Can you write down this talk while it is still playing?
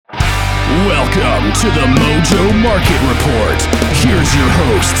Welcome to the Mojo Market Report. Here's your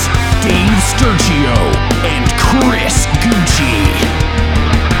hosts, Dave Sturchio and Chris Gueci.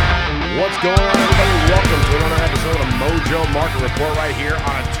 What's going on, everybody? Welcome to another episode of Mojo Market Report right here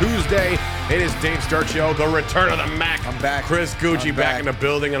on a Tuesday. It is Dave Sturchio, the return of the Mac. I'm back. Chris Gueci back in the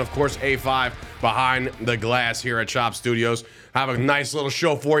building, and of course A5 behind the glass here at Chop Studios. Have a nice little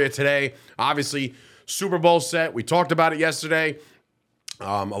show for you today. Obviously, Super Bowl set. We talked about it yesterday.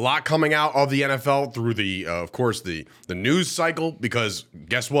 A lot coming out of the NFL through the, of course, the news cycle, because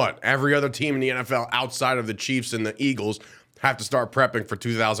guess what? Every other team in the NFL outside of the Chiefs and the Eagles have to start prepping for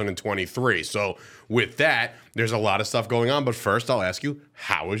 2023. So with that, there's a lot of stuff going on. But first, I'll ask you,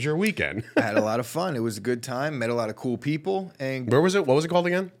 how was your weekend? I had a lot of fun. It was a good time. Met a lot of cool people. And Where was it? What was it called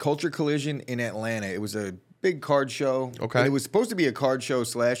again? Culture Collision in Atlanta. It was a big card show. Okay. And it was supposed to be a card show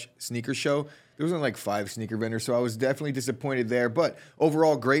 / sneaker show. There was only like 5 sneaker vendors, so I was definitely disappointed there. But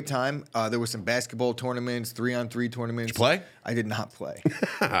overall, great time. There was some basketball tournaments, 3-on-3 tournaments. Did you play? I did not play.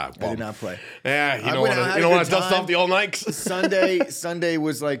 I did not play. Yeah, you don't want to dust off the old Nikes. Sunday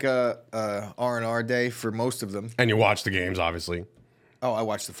was like a R&R day for most of them. And you watched the games, obviously. Oh, I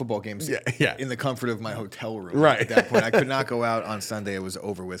watched the football games in the comfort of my hotel room. Right. At that point, I could not go out on Sunday. It was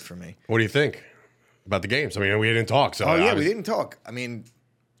over with for me. What do you think about the games? I mean, we didn't talk. So we didn't talk. I mean,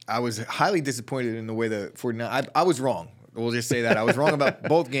 I was highly disappointed in the way the 49ers. I was wrong. We'll just say that. I was wrong about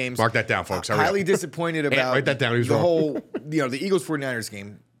both games. Mark that down, folks. Highly disappointed about write that down. He was the wrong. whole, the Eagles 49ers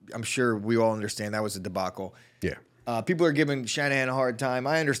game. I'm sure we all understand that was a debacle. Yeah. People are giving Shanahan a hard time.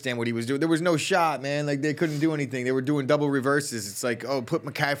 I understand what he was doing. There was no shot, man. Like, they couldn't do anything. They were doing double reverses. It's like, oh, put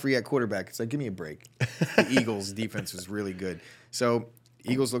McCaffrey at quarterback. It's like, give me a break. The Eagles' defense was really good. So,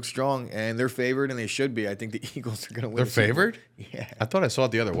 Eagles look strong, and they're favored, and they should be. I think the Eagles are going to win. They're favored? Yeah. I thought I saw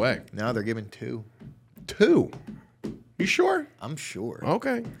it the other way. No, they're giving 2. 2? You sure? I'm sure.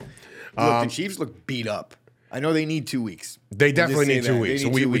 Okay. Look, the Chiefs look beat up. I know they need 2 weeks. They definitely need 2 weeks.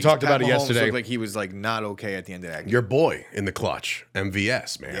 We talked about it yesterday. Looked like he was like not okay at the end of that game. Your boy in the clutch,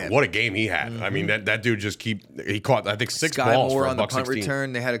 MVS, man. Yeah. What a game he had. I mean, that dude just he caught, I think, 6 balls for on the punt $1.16.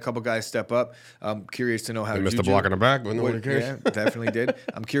 return. They had a couple guys step up. I'm curious to know how they missed the block in the back, but nobody cares. Yeah, definitely did.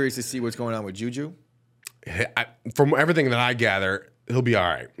 I'm curious to see what's going on with Juju. From everything that I gather, he'll be all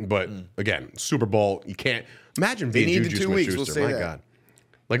right. But again, Super Bowl, you can't imagine being Juju Smith-Schuster. We'll say My that. God.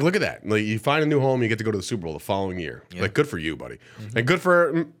 Like, look at that. Like, you find a new home, you get to go to the Super Bowl the following year. Yeah. Like, good for you, buddy. And good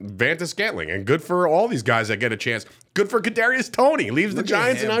for Vanta Scantling. And good for all these guys that get a chance. Good for Kadarius Toney. Leaves the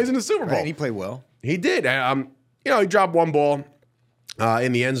Giants, and now he's in the Super Bowl. Right, and he played well. He did. He dropped 1 ball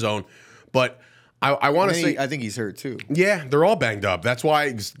in the end zone. But I want to say... I think he's hurt, too. Yeah, they're all banged up. That's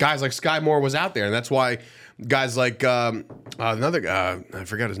why guys like Sky Moore was out there. And that's why guys like another guy, I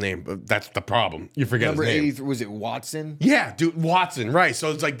forgot his name, but that's the problem. You forget Number his name. 80, was it Watson? Yeah, dude, Watson, right.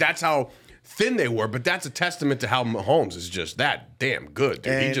 So it's like that's how thin they were, but that's a testament to how Mahomes is just that damn good,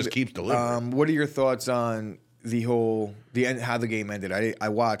 dude. He just keeps delivering. What are your thoughts on how the game ended? I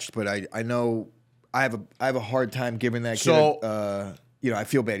watched, but I know I have a hard time giving that kid I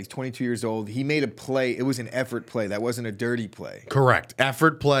feel bad. He's 22 years old. He made a play. It was an effort play. That wasn't a dirty play. Correct.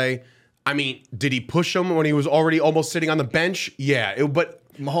 Effort play. I mean, did he push him when he was already almost sitting on the bench? Yeah, but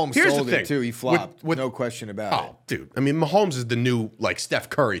Mahomes sold it too. He flopped, no question about it. Oh, dude. I mean, Mahomes is the new like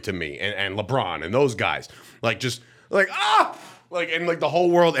Steph Curry to me, and LeBron and those guys. Like just like and like the whole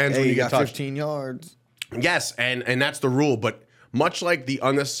world ends when you get touched. 15 yards. Yes, and that's the rule. But much like the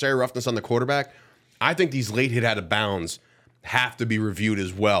unnecessary roughness on the quarterback, I think these late hit out of bounds have to be reviewed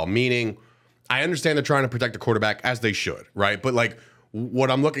as well. Meaning, I understand they're trying to protect the quarterback as they should, right? But like.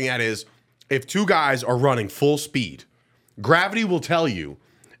 What I'm looking at is if 2 guys are running full speed, gravity will tell you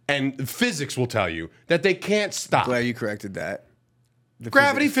and physics will tell you that they can't stop. Glad you corrected that.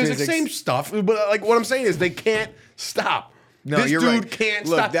 Gravity, physics, same stuff. But like what I'm saying is they can't stop. No, this you're dude right. can't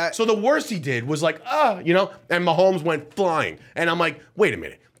Look, stop. So the worst he did was like, and Mahomes went flying. And I'm like, wait a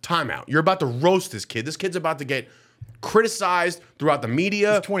minute, timeout. You're about to roast this kid. This kid's about to get criticized throughout the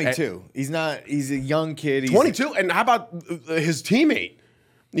media. He's 22. He's a young kid. He's 22? And how about his teammate?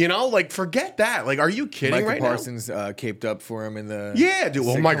 Forget that. Like, are you kidding Micah right Parsons caped up for him in the... Yeah, dude.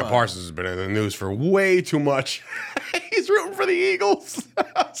 Well, Micah Parsons has been in the news for way too much. He's rooting for the Eagles. I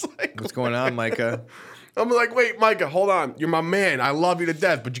was like, what's going on, Micah? I'm like, wait, Micah, hold on. You're my man. I love you to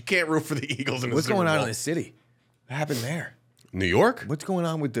death, but you can't root for the Eagles in the What's Super going on Bowl. in the city? What happened there? New York? What's going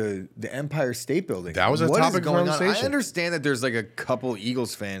on with the Empire State Building? That was a topic of conversation. I understand that there's like a couple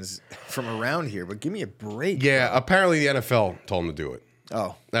Eagles fans from around here, but give me a break. Yeah, apparently the NFL told them to do it.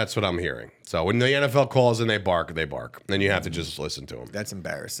 Oh. That's what I'm hearing. So when the NFL calls and they bark, they bark. Then you have to just listen to them. That's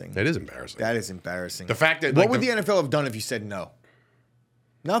embarrassing. It is embarrassing. That is embarrassing. The fact that what would the NFL have done if you said no?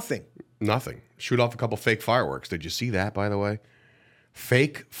 Nothing. Nothing. Shoot off a couple fake fireworks. Did you see that, by the way?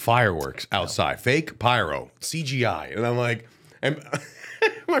 Fake fireworks outside. Fake pyro. CGI. And I'm like, and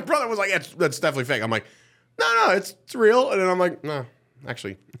my brother was like, yeah, that's definitely fake. I'm like, no, it's real. And then I'm like, no,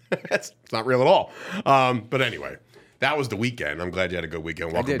 actually, it's not real at all. But anyway, that was the weekend. I'm glad you had a good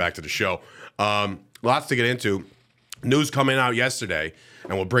weekend. Welcome back to the show. Lots to get into. News coming out yesterday,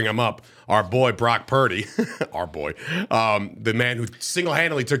 and we'll bring him up. Our boy, Brock Purdy, our boy, the man who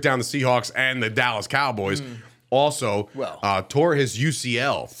single-handedly took down the Seahawks and the Dallas Cowboys, also tore his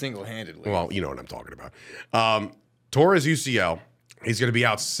UCL. Single-handedly. Well, you know what I'm talking about. Tore his UCL. He's going to be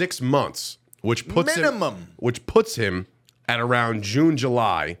out 6 months, which puts him at around June,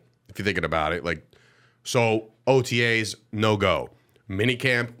 July, if you're thinking about it. So OTAs, no go.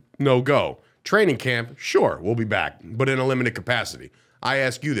 Minicamp, no go. Training camp, sure, we'll be back, but in a limited capacity. I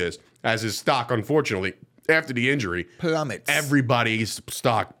ask you this, as his stock, unfortunately, after the injury, plummets. Everybody's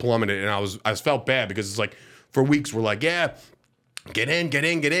stock plummeted, and I felt bad because it's like for weeks we're like, yeah, get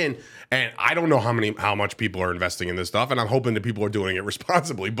in, and I don't know how much people are investing in this stuff, and I'm hoping that people are doing it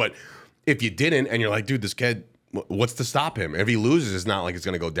responsibly. But if you didn't, and you're like, dude, this kid, what's to stop him? If he loses, it's not like it's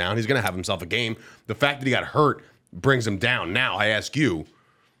going to go down. He's going to have himself a game. The fact that he got hurt brings him down. Now I ask you.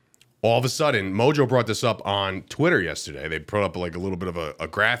 All of a sudden, Mojo brought this up on Twitter yesterday. They put up like a little bit of a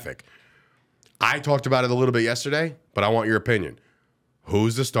graphic. I talked about it a little bit yesterday, but I want your opinion.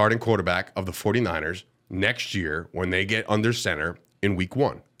 Who's the starting quarterback of the 49ers next year when they get under center in week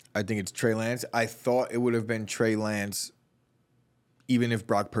 1? I think it's Trey Lance. I thought it would have been Trey Lance even if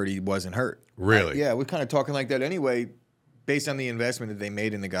Brock Purdy wasn't hurt. Really? Yeah, we're kind of talking like that anyway, based on the investment that they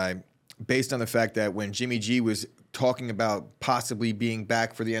made in the guy, based on the fact that when Jimmy G was talking about possibly being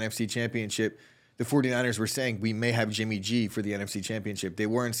back for the NFC Championship, the 49ers were saying we may have Jimmy G for the NFC Championship. They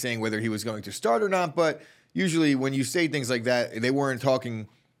weren't saying whether he was going to start or not, but usually when you say things like that, they weren't talking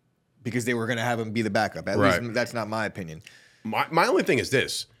because they were going to have him be the backup. At least that's not my opinion. My only thing is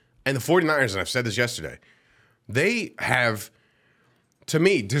this, and the 49ers, and I've said this yesterday, they have, to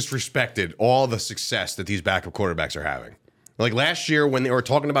me, disrespected all the success that these backup quarterbacks are having. Like last year when they were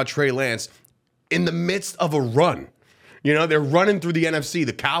talking about Trey Lance, in the midst of a run. You know, they're running through the NFC.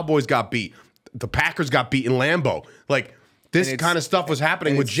 The Cowboys got beat. The Packers got beat in Lambeau. Like, this kind of stuff was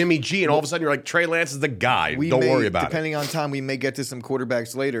happening with Jimmy G, and all of a sudden you're like, Trey Lance is the guy. Don't worry about it. Depending on time, we may get to some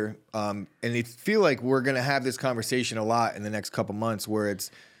quarterbacks later. And I feel like we're going to have this conversation a lot in the next couple months where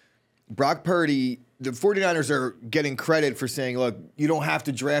it's Brock Purdy. The 49ers are getting credit for saying, look, you don't have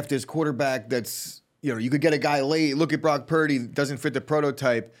to draft this quarterback that's, you could get a guy late. Look at Brock Purdy. Doesn't fit the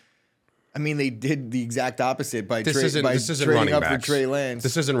prototype. I mean, they did the exact opposite by trading up for Trey Lance.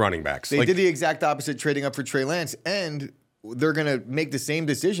 This isn't running backs. They did the exact opposite trading up for Trey Lance, and they're going to make the same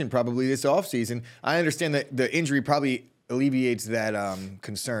decision probably this offseason. I understand that the injury probably alleviates that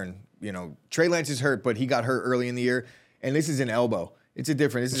concern. Trey Lance is hurt, but he got hurt early in the year, and this is an elbow. It's a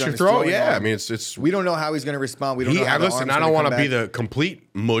different. This is your throw. Yeah, I mean, it's. We don't know how he's going to respond. We don't know how the listen, I don't want to be the complete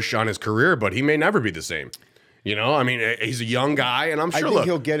mush on his career, but he may never be the same. I mean, he's a young guy, and I'm sure. I think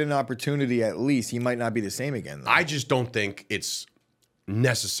he'll get an opportunity at least. He might not be the same again, though. I just don't think it's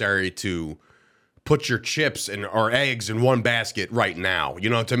necessary to put your chips or eggs in one basket right now.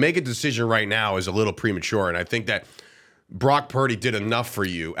 To make a decision right now is a little premature, and I think that Brock Purdy did enough for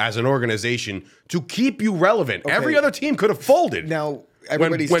you as an organization to keep you relevant. Okay. Every other team could have folded. Now,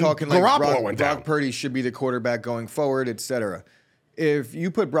 everybody's talking like Brock Purdy should be the quarterback going forward, etc. If you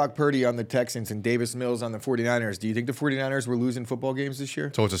put Brock Purdy on the Texans and Davis Mills on the 49ers, do you think the 49ers were losing football games this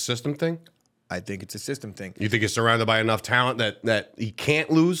year? So it's a system thing? I think it's a system thing. You think he's surrounded by enough talent that he can't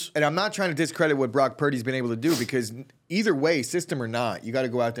lose? And I'm not trying to discredit what Brock Purdy's been able to do because either way, system or not, you got to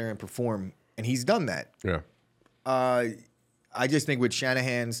go out there and perform. And he's done that. Yeah. I just think with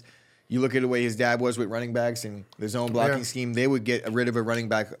Shanahan's, you look at the way his dad was with running backs and the zone blocking scheme, they would get rid of a running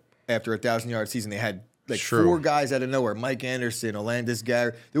back after a 1,000-yard season. They had four guys out of nowhere. Mike Anderson, Olandis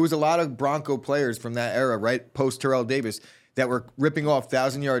Garrett. There was a lot of Bronco players from that era, right, post-Terrell Davis, that were ripping off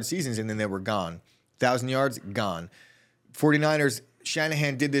 1,000-yard seasons, and then they were gone. 1,000 yards, gone. 49ers,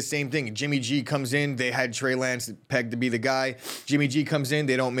 Shanahan did the same thing. Jimmy G comes in. They had Trey Lance pegged to be the guy. Jimmy G comes in.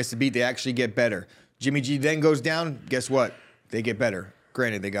 They don't miss a beat. They actually get better. Jimmy G then goes down. Guess what? They get better.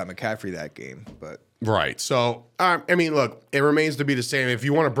 Granted, they got McCaffrey that game, but... Right. So, I mean, look, it remains to be the same. If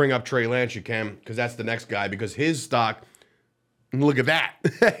you want to bring up Trey Lance, you can, because that's the next guy, because his stock, look at that.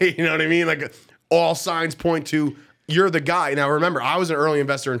 You know what I mean? Like, all signs point to you're the guy. Now, remember, I was an early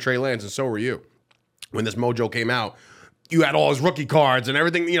investor in Trey Lance, and so were you. When this Mojo came out, you had all his rookie cards and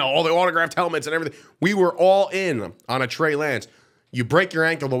everything, all the autographed helmets and everything. We were all in on a Trey Lance. You break your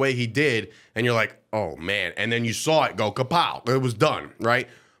ankle the way he did, and you're like, oh, man. And then you saw it go kapow. It was done, right?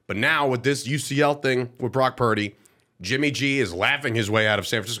 But now with this UCL thing with Brock Purdy, Jimmy G is laughing his way out of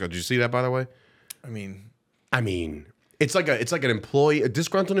San Francisco. Did you see that, by the way? I mean, it's like an employee, a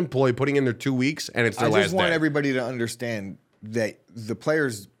disgruntled employee putting in their 2 weeks, and it's their last day. I just want everybody to understand that the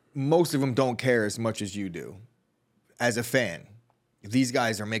players, most of them don't care as much as you do. As a fan, these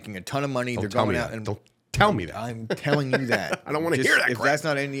guys are making a ton of money. They're going out and don't tell me that. I'm telling you that. I don't want to hear that. If that's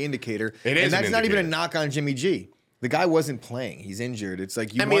not any indicator, it is, and that's an not even a indicator. knock on Jimmy G. The guy wasn't playing. He's injured. It's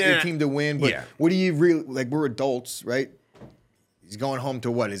like you I want mean, your team to win, but yeah. what do you really like? We're adults, right? He's going home to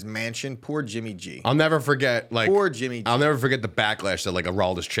what? His mansion. Poor Jimmy G. I'll never forget, Poor Jimmy G. I'll never forget the backlash that like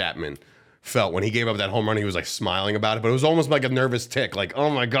Aroldis Chapman felt when he gave up that home run. He was like smiling about it, but it was almost like a nervous tick. Like, oh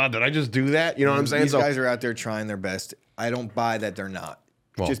my God, did I just do that? You know what I'm saying? These guys are out there trying their best. I don't buy that they're not.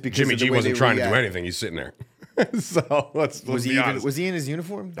 Well, Just because Jimmy of the G way wasn't they trying to do react. anything. He's sitting there. So let's Was be he honest. was he in his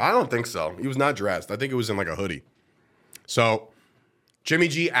uniform? I don't think so. He was not dressed. I think it was in like a hoodie. So Jimmy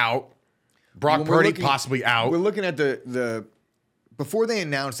G out. Brock When we're Purdy looking- possibly out. We're looking at the before they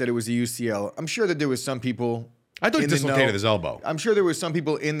announced that it was a UCL. I'm sure that there was some people. I thought he in the dislocated know. his elbow. I'm sure there was some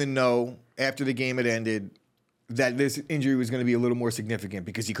people in the know after the game had ended that this injury was going to be a little more significant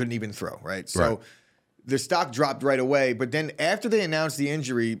because he couldn't even throw, right? So Right. the stock dropped right away. But then after they announced the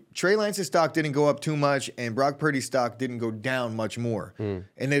injury, Trey Lance's stock didn't go up too much, and Brock Purdy's stock didn't go down much more.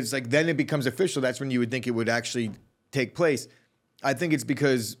 And it's like then it becomes official. That's when you would think it would actually take place. I think it's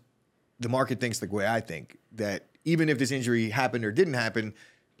because the market thinks the way I think, that even if this injury happened or didn't happen,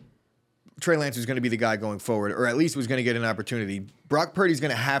 Trey Lance was going to be the guy going forward, or at least was going to get an opportunity. Brock Purdy's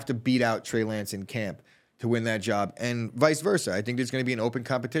going to have to beat out Trey Lance in camp to win that job, and vice versa. I think there's going to be an open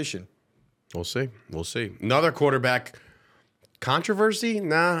competition. We'll see. We'll see. Another quarterback controversy?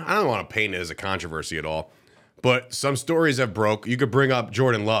 Nah, I don't want to paint it as a controversy at all. But some stories have broke. You could bring up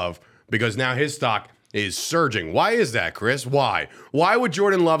Jordan Love because now his stock is surging. Why is that, Chris? Why? Why would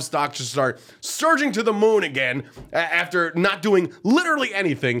Jordan Love's stock just start surging to the moon again after not doing literally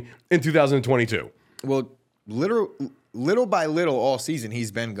anything in 2022? Well, little by little all season,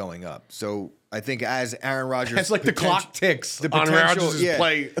 he's been going up. So I think as Aaron Rodgers... It's like the clock ticks the on potential, Rodgers'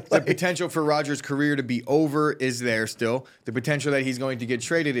 play. The potential for Rodgers' career to be over is there still. The potential that he's going to get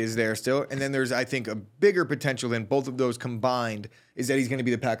traded is there still. And then there's, I think, a bigger potential than both of those combined is that he's going to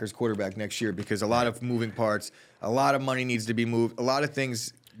be the Packers quarterback next year because a lot of moving parts, a lot of money needs to be moved, a lot of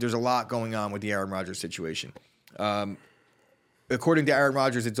things. There's a lot going on with the Aaron Rodgers situation. According to Aaron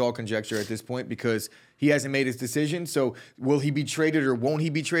Rodgers, it's all conjecture at this point because he hasn't made his decision. So will he be traded or won't he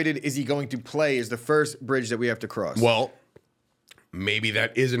be traded? Is he going to play is the first bridge that we have to cross. Well, maybe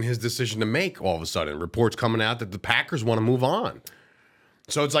that isn't his decision to make all of a sudden. Reports coming out that the Packers want to move on.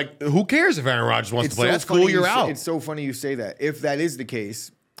 So it's like, who cares if Aaron Rodgers wants to play? That's cool, you're out. It's so funny you say that. If that is the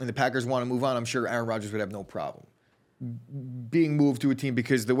case and the Packers want to move on, I'm sure Aaron Rodgers would have no problem being moved to a team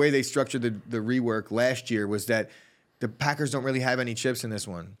because the way they structured the rework last year was that the Packers don't really have any chips in this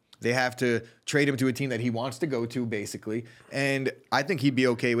one. They have to trade him to a team that he wants to go to, basically. And I think he'd be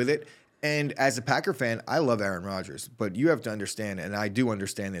okay with it. And as a Packer fan, I love Aaron Rodgers. But you have to understand, and I do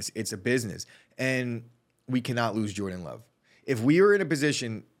understand this, it's a business. And we cannot lose Jordan Love. If we are in a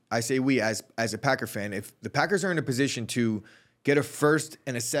position, I say we as a Packer fan, if the Packers are in a position to get a first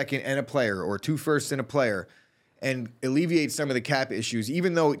and a second and a player, or 2 firsts and a player, and alleviate some of the cap issues,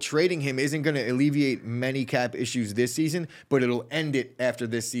 even though trading him isn't going to alleviate many cap issues this season, but it'll end it after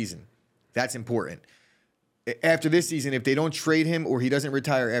this season. That's important. After this season, if they don't trade him or he doesn't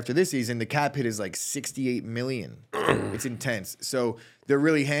retire after this season, the cap hit is like $68 million. It's intense. So they're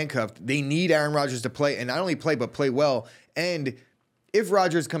really handcuffed. They need Aaron Rodgers to play, and not only play, but play well. And if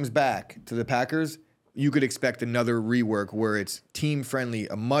Rodgers comes back to the Packers, you could expect another rework where it's team-friendly,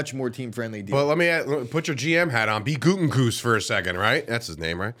 a much more team-friendly deal. Well, let me put your GM hat on. Be Gutengoose for a second, right? That's his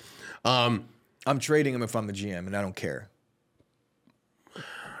name, right? I'm trading him if I'm the GM, and I don't care.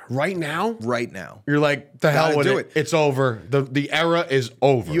 Right now? Right now. You're like, the hell Gotta with do it. It's over. The era is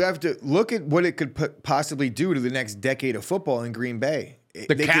over. You have to look at what it could possibly do to the next decade of football in Green Bay.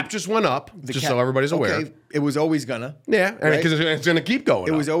 The cap just went up, just so everybody's aware. Okay, it was always gonna. Yeah, right? because it's going to keep going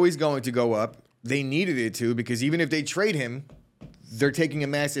It up. was always going to go up. They needed it to because even if they trade him, they're taking a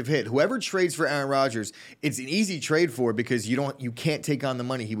massive hit. Whoever trades for Aaron Rodgers, it's an easy trade for because you can't take on the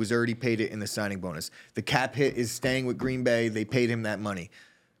money. He was already paid it in the signing bonus. The cap hit is staying with Green Bay. They paid him that money.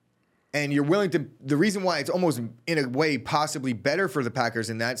 And you're willing to, the reason why it's almost in a way possibly better for the Packers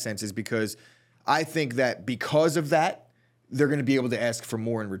in that sense is because I think that because of that, they're going to be able to ask for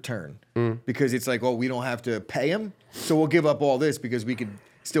more in return. Because it's like, oh, we don't have to pay him, so we'll give up all this because we could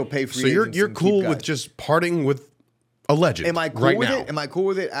still pay free agents. So you're and cool keep with guys. just parting with a legend Am I cool right with now? it? Am I cool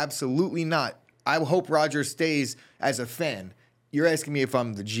with it? Absolutely not. I hope Rodgers stays as a fan. you're asking me if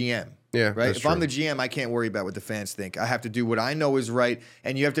I'm the GM. Yeah, right. that's If I'm true. the GM, I can't worry about what the fans think. I have to do what I know is right,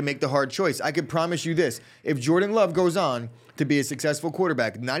 and you have to make the hard choice. I can promise you this: if Jordan Love goes on to be a successful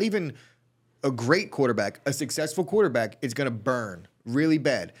quarterback, not even a great quarterback, a successful quarterback, it's going to burn really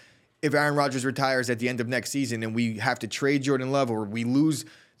bad. If Aaron Rodgers retires at the end of next season and we have to trade Jordan Love, or we lose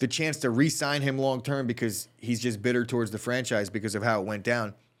the chance to re-sign him long term because he's just bitter towards the franchise because of how it went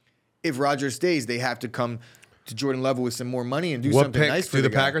down. If Rodgers stays, they have to come to Jordan Love with some more money and do What something pick nice for do the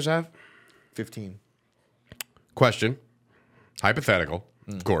the guy. Packers have? 15. Question. Hypothetical,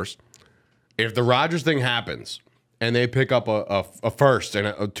 of course. If the Rodgers thing happens and they pick up a first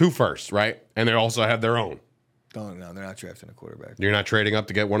and two firsts, right? And they also have their own. No, they're not drafting a quarterback. You're not trading up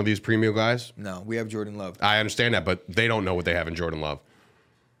to get one of these premium guys? No, we have Jordan Love. I understand that, but they don't know what they have in Jordan Love.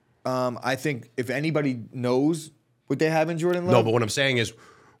 I think if anybody knows what they have in Jordan Love, No, but what I'm saying is,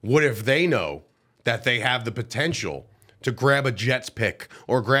 what if they know that they have the potential to grab a Jets pick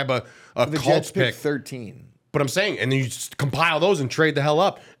or grab a the Colts Jets pick pick? 13. But I'm saying, and then you just compile those and trade the hell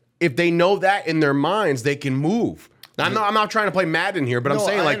up. If they know that in their minds, they can move. Now, I'm not trying to play Madden here, but I'm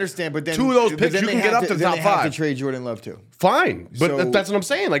saying, I like, understand, but then two of those but picks, then you they can get have up to the then top they have five. to trade Jordan Love too. Fine, but So- that's what I'm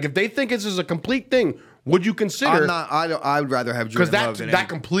saying. Like, if they think this is a complete thing, would you consider? I'm not. I would rather have Jordan Because Love than that any,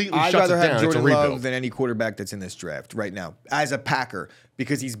 completely I'd shuts rather it have down. It's a Jordan rebuild. Love than any quarterback that's in this draft right now as a Packer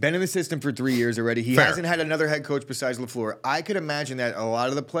because he's been in the system for 3 years already. He Fair. hasn't had another head coach besides LaFleur. I could imagine that a lot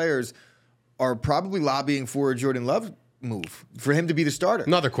of the players are probably lobbying for a Jordan Love move for him to be the starter.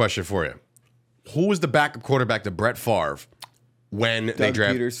 Another question for you: who was the backup quarterback to Brett Favre when they Doug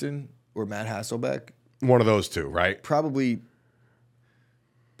drafted Peterson or Matt Hasselbeck, one of those two? Right? probably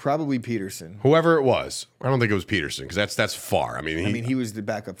Peterson. Whoever it was, I don't think it was Peterson because that's far. I mean, He was the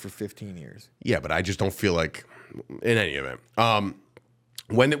backup for 15 years. yeah, but I just don't feel like in any event.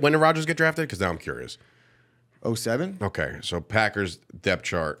 When did Rodgers get drafted? Because now I'm curious. 07? Okay, so Packers depth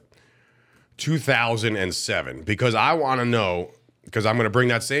chart, 2007. Because I want to know, because I'm going to bring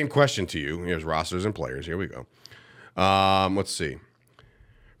that same question to you. Here's rosters and players. Here we go. Let's see.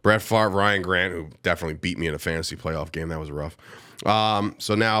 Brett Favre, Ryan Grant, who definitely beat me in a fantasy playoff game. That was rough.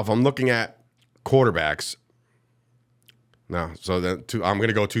 So now if I'm looking at quarterbacks, I'm going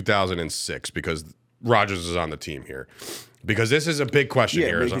to go 2006 because Rodgers is on the team here. Because this is a big question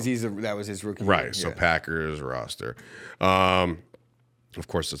here. because that was his rookie Right, year. so Yeah. Packers roster. Of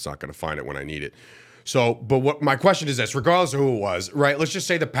course, it's not going to find it when I need it. So, but what my question is this: regardless of who it was, right? Let's just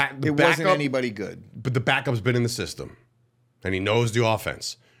say the It backup, wasn't anybody good. but the backup's been in the system, and he knows the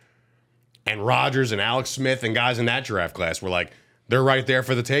offense. And Rodgers and Alex Smith and guys in that draft class were like, they're right there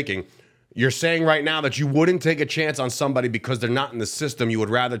for the taking. You're saying right now that you wouldn't take a chance on somebody because they're not in the system. You would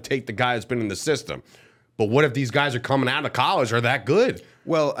rather take the guy that's been in the system. But what if these guys are coming out of college are that good?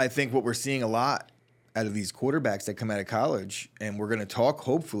 Well, I think what we're seeing a lot out of these quarterbacks that come out of college, and we're going to talk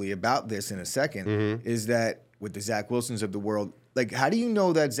hopefully about this in a second, is that with the Zach Wilsons of the world, like, how do you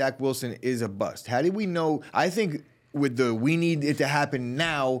know that Zach Wilson is a bust? How do we know? I think with the we need it to happen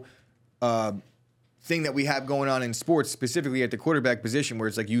now thing that we have going on in sports, specifically at the quarterback position, where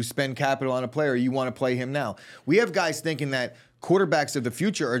it's like you spend capital on a player, you want to play him now. We have guys thinking that quarterbacks of the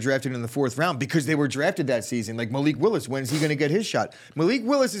future are drafted in the 4th round because they were drafted that season. Like Malik Willis, when's he going to get his shot? Malik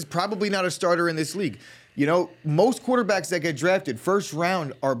Willis is probably not a starter in this league. You know, most quarterbacks that get drafted first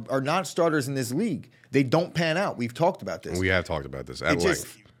round are not starters in this league. They don't pan out. We've talked about this. We have talked about this at It just,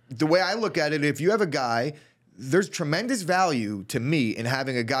 length. the way I look at it, if you have a guy, there's tremendous value to me in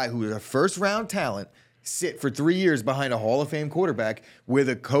having a guy who is a first round talent sit for 3 years behind a Hall of Fame quarterback with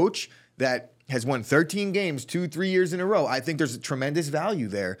a coach that has won 13 games 2-3 years in a row. I think there's a tremendous value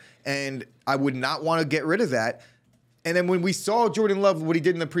there, and I would not want to get rid of that. And then when we saw Jordan Love, what he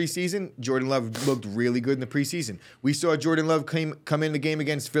did in the preseason, Jordan Love looked really good in the preseason. We saw Jordan Love come in the game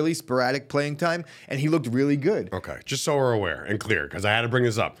against Philly, sporadic playing time, and he looked really good. Okay, just so we're aware and clear, because I had to bring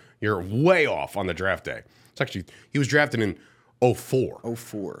this up. You're way off on the draft day. It's actually, he was drafted in 04.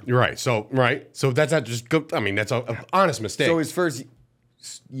 04. You're right. So that's not just good. I mean, that's an honest mistake. So his first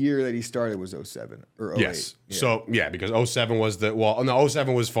year that he started was 07 or 08. yes. Yeah. So, yeah, because 07 was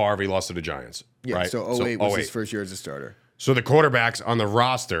 07 was Favre. He lost to the Giants. Yeah, right? so 08 was his first year as a starter. So the quarterbacks on the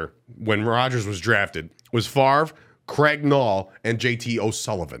roster when Rodgers was drafted was Favre, Craig Nall, and JT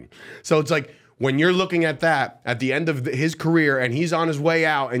O'Sullivan. So it's like when you're looking at that at the end of his career and he's on his way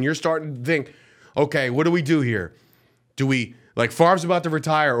out and you're starting to think, okay, what do we do here? Do we, like, Favre's about to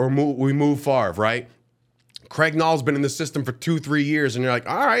retire or we move Favre, right? Craig Nall's been in the system for 2-3 years and you're like,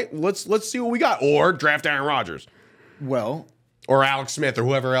 all right, let's see what we got. Or draft Aaron Rodgers. Well, Or Alex Smith or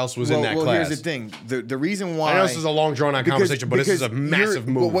whoever else was in that class. Well, here's the thing. The reason why... I know this is a long, drawn-out conversation, but this is a massive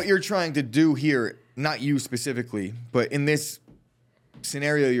move. But what you're trying to do here, not you specifically, but in this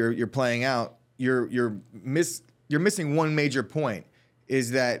scenario you're playing out, you're missing one major point,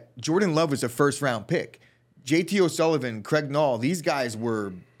 is that Jordan Love was a first-round pick. JT O'Sullivan, Craig Nall, these guys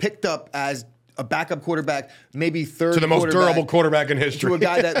were picked up as a backup quarterback, maybe third to the most durable quarterback in history. To a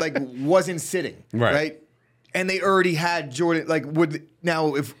guy that like wasn't sitting, right? And they already had Jordan. Like,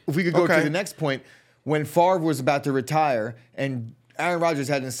 now if we could go to the next point, when Favre was about to retire and Aaron Rodgers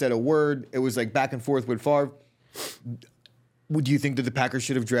hadn't said a word, it was like back and forth with Favre. Would you think that the Packers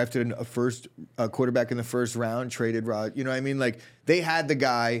should have drafted a quarterback in the first round, traded Rod? You know what I mean? Like, they had the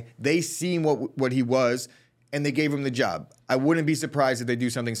guy, they seen what he was, and they gave him the job. I wouldn't be surprised if they do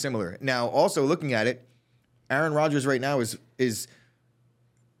something similar. Now, also looking at it, Aaron Rodgers right now is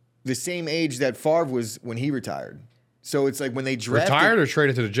the same age that Favre was when he retired. So it's like when they drafted... Retired or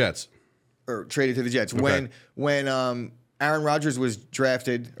traded to the Jets? Or traded to the Jets. Okay. When Aaron Rodgers was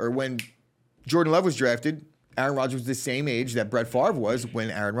drafted, or when Jordan Love was drafted, Aaron Rodgers was the same age that Brett Favre was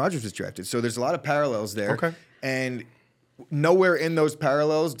when Aaron Rodgers was drafted. So there's a lot of parallels there. Okay. And nowhere in those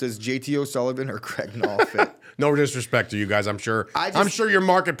parallels does JT O'Sullivan or Craig Nall fit. No disrespect to you guys. I'm sure your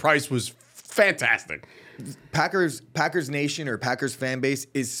market price was fantastic. Packers Nation or Packers fan base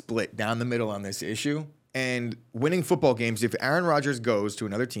is split down the middle on this issue. And winning football games, if Aaron Rodgers goes to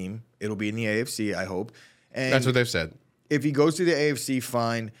another team, it'll be in the AFC, I hope. And that's what they've said. If he goes to the AFC,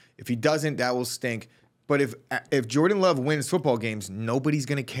 fine. If he doesn't, that will stink. But if Jordan Love wins football games, nobody's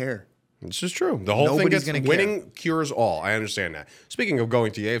going to care. This is true. The whole thing gets winning care. Cures all. I understand that. Speaking of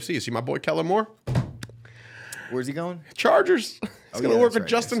going to the AFC, you see my boy Kellen Moore? Where's he going? Chargers. He's going to work with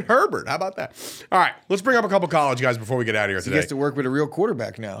Justin Herbert. How about that? All right, let's bring up a couple college guys before we get out of here today. He gets to work with a real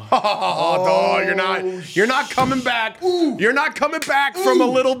quarterback now. You're not coming back. Ooh. You're not coming back from a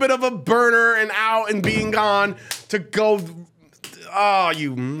little bit of a burner and out and being gone to go. That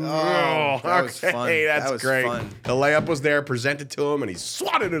was fun. That's great. Fun. The layup was there, presented to him, and he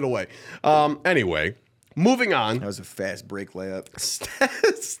swatted it away. Anyway, moving on. That was a fast break layup.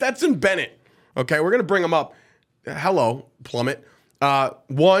 Stetson Bennett. Okay, we're gonna bring him up. Hello, Plummet.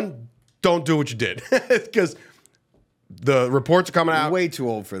 One, don't do what you did because the reports are coming out. Way too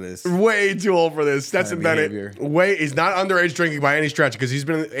old for this. Way too old for this. Stetson Bennett. He's not underage drinking by any stretch because he's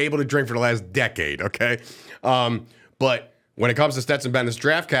been able to drink for the last decade. Okay, but when it comes to Stetson Bennett's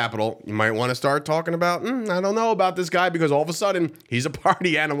draft capital, you might want to start talking about, I don't know about this guy because all of a sudden he's a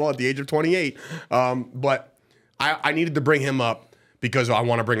party animal at the age of 28. But I needed to bring him up because I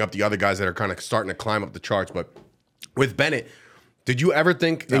want to bring up the other guys that are kind of starting to climb up the charts. But with Bennett, did you ever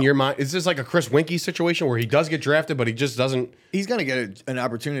think in your mind, is this like a Chris Winkie situation where he does get drafted, but he just doesn't? He's going to get an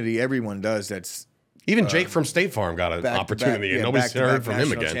opportunity. Everyone does. That's even Jake from State Farm got an opportunity, and nobody's heard from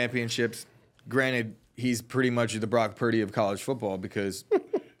him again. Championships. Granted, he's pretty much the Brock Purdy of college football because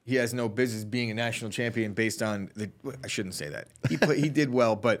he has no business being a national champion based on I shouldn't say that. He did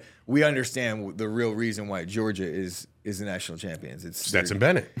well, but we understand the real reason why Georgia is the national champions. It's Stetson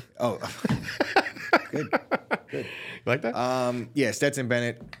Bennett. Oh, good. You like that? Yeah, Stetson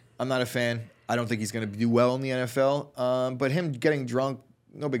Bennett. I'm not a fan. I don't think he's going to do well in the NFL. But him getting drunk,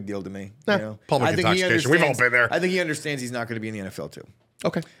 no big deal to me. Public intoxication. We've all been there. I think he understands he's not going to be in the NFL too.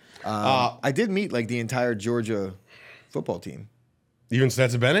 Okay. I did meet like the entire Georgia football team. Even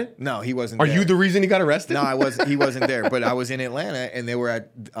Stetson Bennett? No, he wasn't. Are you the reason he got arrested? No, I wasn't. He wasn't there. But I was in Atlanta, and they were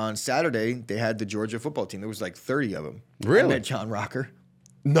on Saturday. They had the Georgia football team. There was like 30 of them. Really? I met John Rocker.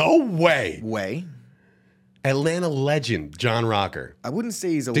 No way. Way. Atlanta legend John Rocker. I wouldn't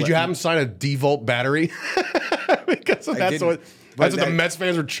say he's a. Did you have him sign a D-Volt battery? Because that's what the Mets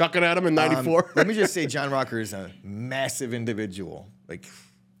fans were chucking at him in '94. Let me just say, John Rocker is a massive individual. Like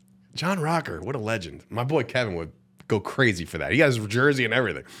John Rocker, what a legend. My boy Kevin would go crazy for that. He has his jersey and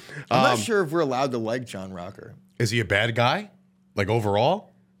everything. I'm not sure if we're allowed to like John Rocker. Is he a bad guy? Like overall?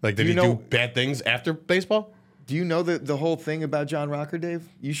 Like did he do bad things after baseball? Do you know the whole thing about John Rocker, Dave?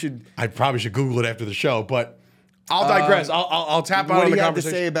 You should. I probably should Google it after the show, but I'll digress. I'll tap out on the conversation. What do you have to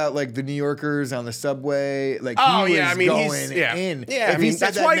say about like the New Yorkers on the subway? Like in. Yeah, I mean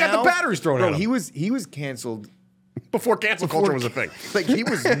that's why he got the batteries thrown at him. He was canceled before cancel culture was a thing. Like he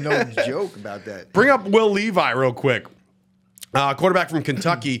was no joke about that. Bring up Will Levi real quick, quarterback from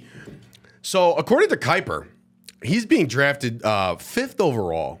Kentucky. So according to Kuiper, he's being drafted 5th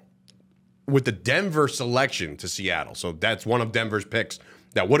overall with the Denver selection to Seattle. So that's one of Denver's picks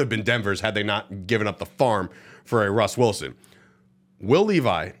that would have been Denver's had they not given up the farm for a Russ Wilson. Will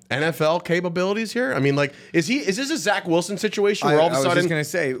Levi, NFL capabilities here? I mean, like, is this a Zach Wilson situation where all of a sudden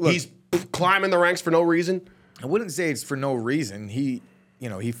he's climbing the ranks for no reason? I wouldn't say it's for no reason. He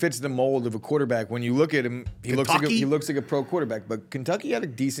fits the mold of a quarterback. When you look at him, he looks like a pro quarterback. But Kentucky had a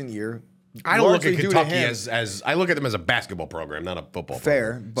decent year I don't look largely at due to Kentucky him. as I look at them as a basketball program, not a football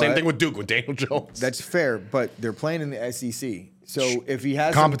Fair, program. but Same thing with Duke with Daniel Jones. That's fair, but they're playing in the SEC. So if he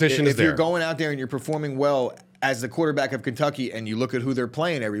has Competition is if you're there. going out there and you're performing well as the quarterback of Kentucky, and you look at who they're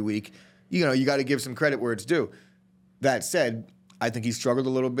playing every week, you got to give some credit where it's due. That said, I think he struggled a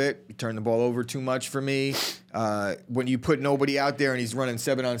little bit. He turned the ball over too much for me. When you put nobody out there and he's running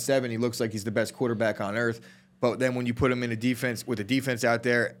 7-on-7, he looks like he's the best quarterback on earth. But then when you put him in a defense with a defense out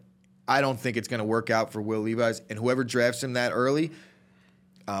there, I don't think it's going to work out for Will Levis. And whoever drafts him that early,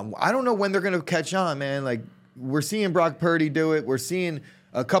 I don't know when they're going to catch on, man. Like, we're seeing Brock Purdy do it. We're seeing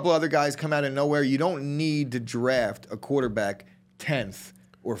a couple other guys come out of nowhere. You don't need to draft a quarterback 10th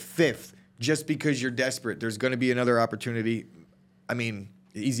or 5th just because you're desperate. There's going to be another opportunity. I mean,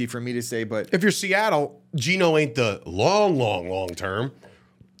 easy for me to say, but if you're Seattle, Geno ain't the long term.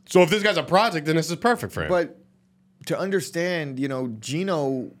 So if this guy's a project, then this is perfect for him. But to understand,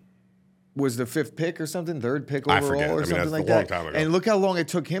 Geno was the 5th pick or something, 3rd pick overall or something like that. Time ago. And look how long it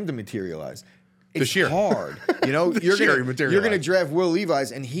took him to materialize. It's This year. hard. You're going to draft Will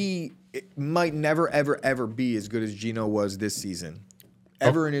Levis, and he might never, ever, ever be as good as Geno was this season,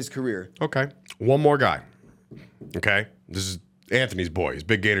 ever in his career. Okay. One more guy. Okay. This is Anthony's boy. He's a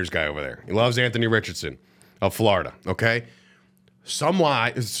big Gators guy over there. He loves Anthony Richardson of Florida. Okay. Some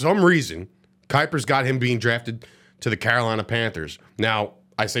reason, Kuiper's got him being drafted to the Carolina Panthers. Now,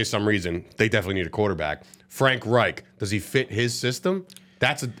 I say some reason, they definitely need a quarterback. Frank Reich, does he fit his system?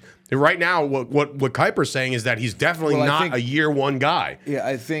 Right now, what Kuiper's saying is that he's definitely not a year one guy. Yeah,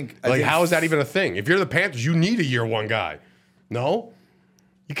 I think how is that even a thing? If you're the Panthers, you need a year one guy. No?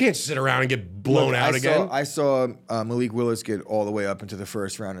 You can't sit around and get blown out again. I saw Malik Willis get all the way up into the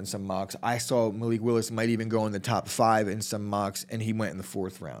first round in some mocks. I saw Malik Willis might even go in the top 5 in some mocks, and he went in the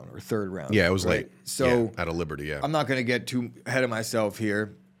 4th round or 3rd round. Yeah, it was late. So out of Liberty, yeah. I'm not going to get too ahead of myself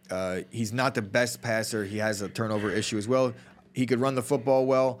here. He's not the best passer. He has a turnover issue as well. He could run the football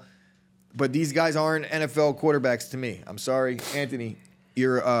well. But these guys aren't NFL quarterbacks to me. I'm sorry, Anthony.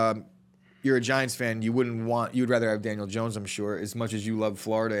 You're a Giants fan. You'd rather have Daniel Jones, I'm sure, as much as you love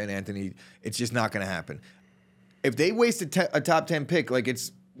Florida and Anthony. It's just not going to happen. If they waste a top 10 pick,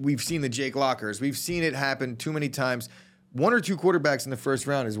 we've seen the Jake Lockers, we've seen it happen too many times. 1 or 2 quarterbacks in the first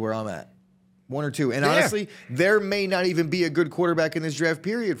round is where I'm at. 1 or 2, and honestly, there may not even be a good quarterback in this draft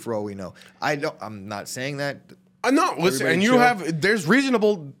period for all we know. I'm not saying that. No, listen, and there's reasons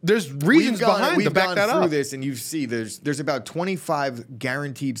behind to back that up. We've gone through this, and you see there's about 25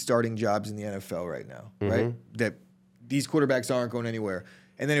 guaranteed starting jobs in the NFL right now, right? That these quarterbacks aren't going anywhere.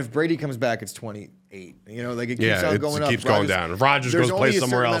 And then if Brady comes back, it's 28. It keeps on going up. It keeps going down. If Rodgers goes play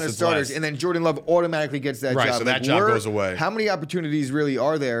somewhere else, it's less. And then Jordan Love automatically gets that job. Right, so that job goes away. How many opportunities really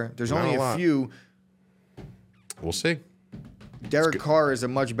are there? There's only a few. We'll see. Derek Carr is a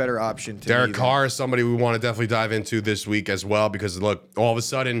much better option to me. Derek Carr is somebody we want to definitely dive into this week as well because, look, all of a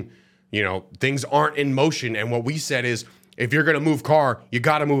sudden, things aren't in motion. And what we said is if you're going to move Carr, you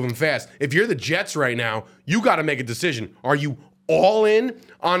got to move him fast. If you're the Jets right now, you got to make a decision. Are you all in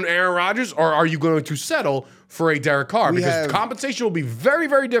on Aaron Rodgers or are you going to settle for a Derek Carr? Because compensation will be very,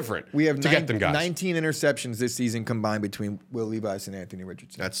 very different to get them guys. 19 interceptions this season combined between Will Levis and Anthony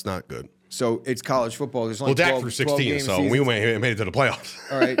Richardson. That's not good. So it's college football. There's only Dak threw 16, so we made it to the playoffs.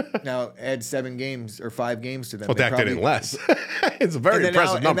 All right, now add 7 games or 5 games to them. Well, Dak did it less. It's a very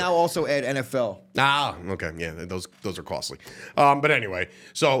impressive number. And now also add NFL. Okay, yeah, those are costly. But anyway,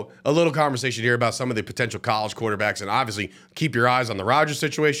 so a little conversation here about some of the potential college quarterbacks, and obviously keep your eyes on the Rodgers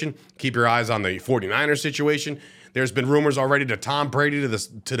situation, keep your eyes on the 49ers situation. There's been rumors already to Tom Brady to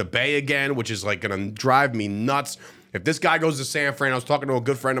the Bay again, which is going to drive me nuts. If this guy goes to San Fran, I was talking to a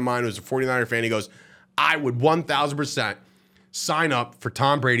good friend of mine who's a 49er fan. He goes, I would 1,000% sign up for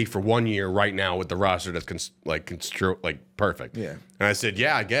Tom Brady for 1 year right now with the roster that's perfect. Yeah. And I said,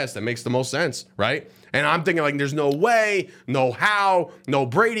 yeah, I guess that makes the most sense, right? And I'm thinking there's no way, no how, no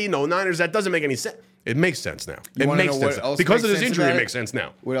Brady, no Niners. That doesn't make any sense. It makes sense now. It makes sense. Because of this injury, it makes sense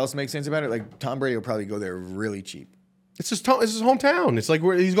now. What else makes sense about it? Tom Brady will probably go there really cheap. It's his hometown. It's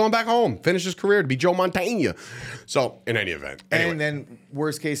he's going back home, finish his career to be Joe Montana. So, in any event. Anyway. And then,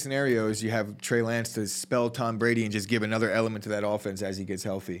 worst case scenario is you have Trey Lance to spell Tom Brady and just give another element to that offense as he gets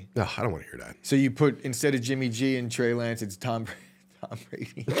healthy. No, I don't want to hear that. So you put, instead of Jimmy G and Trey Lance, it's Tom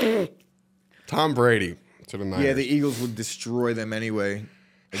Brady. Tom Brady to the Niners. Yeah, the Eagles would destroy them anyway.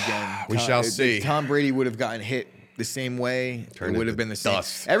 Again, we shall see. Tom Brady would have gotten hit the same way. It would have been the same.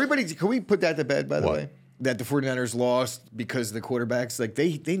 Dust. Everybody, can we put that to bed, by the way? That the 49ers lost because of the quarterbacks.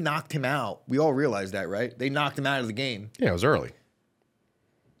 They knocked him out. We all realize that, right? They knocked him out of the game. Yeah, it was early.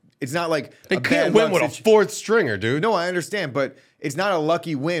 It's not like They can't win with a fourth stringer, dude. No, I understand, but it's not a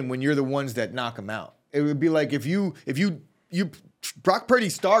lucky win when you're the ones that knock them out. It would be like if you Brock Purdy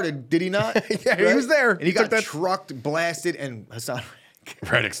started, did he not? Yeah, right? He was there. And he got trucked, blasted, and Hassan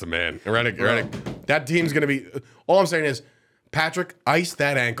Reddick's the man. Reddick. That team's going to be... All I'm saying is, Patrick, ice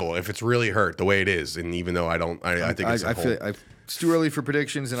that ankle if it's really hurt the way it is. And even though I think it's it's too early for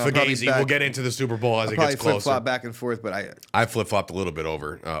predictions. And we'll get into the Super Bowl as it gets closer. Flip-flop back and forth, but I flip-flopped a little bit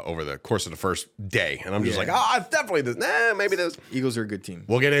over the course of the first day. And I'm just like, it's definitely this. Maybe this. Eagles are a good team.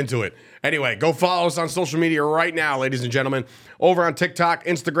 We'll get into it. Anyway, go follow us on social media right now, ladies and gentlemen. Over on TikTok,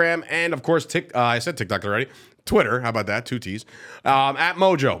 Instagram, and of course, I said TikTok already. Twitter, how about that? 2 T's. At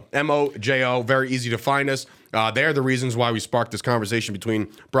Mojo, Mojo. Very easy to find us. They're the reasons why we sparked this conversation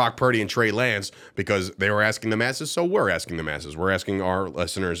between Brock Purdy and Trey Lance, because they were asking the masses, so we're asking the masses. We're asking our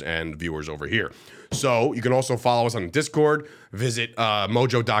listeners and viewers over here. So you can also follow us on Discord. Visit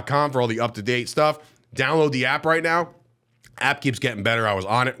mojo.com for all the up-to-date stuff. Download the app right now. App keeps getting better. I was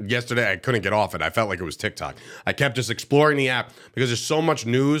on it yesterday. I couldn't get off it. I felt like it was TikTok. I kept just exploring the app because there's so much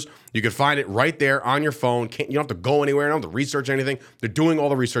news. You can find it right there on your phone. You don't have to go anywhere. You don't have to research anything. They're doing all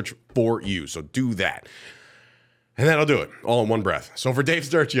the research for you. So do that. And that'll do it all in one breath. So for Dave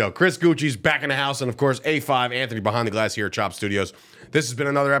Sturchio, Chris Gueci's back in the house, and of course, A5 Anthony behind the glass here at Chop Studios. This has been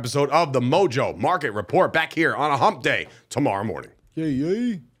another episode of the Mojo Market Report back here on a hump day tomorrow morning.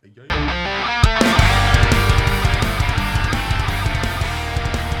 Yay.